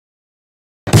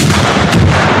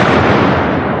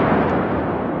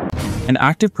An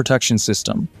active protection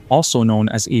system, also known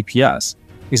as APS,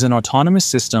 is an autonomous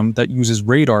system that uses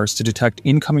radars to detect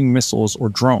incoming missiles or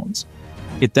drones.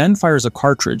 It then fires a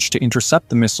cartridge to intercept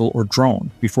the missile or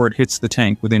drone before it hits the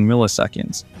tank within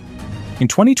milliseconds. In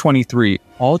 2023,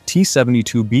 all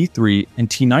T-72B3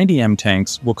 and T-90M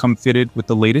tanks will come fitted with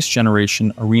the latest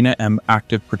generation Arena-M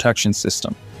active protection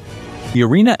system. The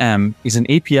Arena-M is an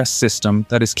APS system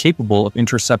that is capable of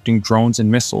intercepting drones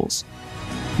and missiles.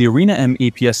 The Arena-M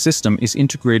APS system is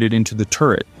integrated into the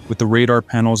turret, with the radar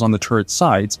panels on the turret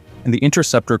sides and the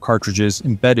interceptor cartridges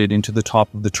embedded into the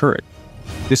top of the turret.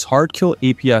 This hard-kill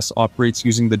APS operates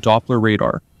using the Doppler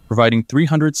radar, providing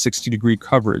 360-degree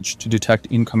coverage to detect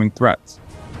incoming threats.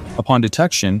 Upon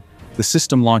detection, the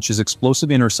system launches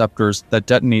explosive interceptors that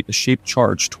detonate a shaped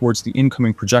charge towards the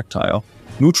incoming projectile,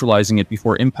 neutralizing it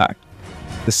before impact.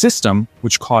 The system,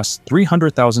 which costs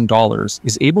 $300,000,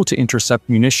 is able to intercept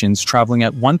munitions traveling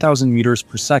at 1,000 meters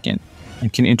per second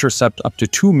and can intercept up to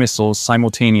 2 missiles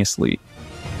simultaneously.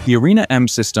 The Arena-M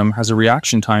system has a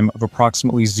reaction time of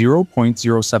approximately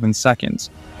 0.07 seconds,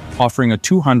 offering a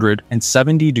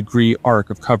 270-degree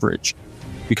arc of coverage.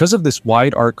 Because of this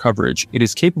wide arc coverage, it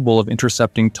is capable of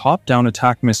intercepting top-down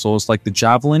attack missiles like the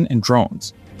Javelin and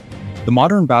drones. The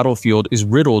modern battlefield is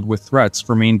riddled with threats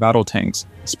for main battle tanks,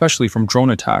 especially from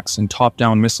drone attacks and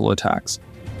top-down missile attacks.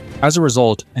 As a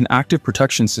result, an active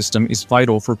protection system is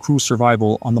vital for crew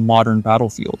survival on the modern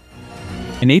battlefield.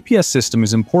 An APS system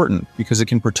is important because it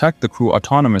can protect the crew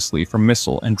autonomously from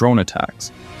missile and drone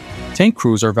attacks. Tank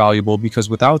crews are valuable because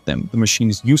without them, the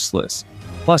machine is useless.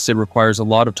 Plus, it requires a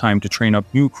lot of time to train up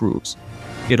new crews.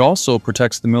 It also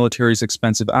protects the military's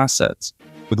expensive assets,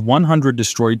 with 100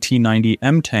 destroyed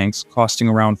T-90M tanks costing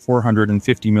around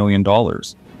 $450 million.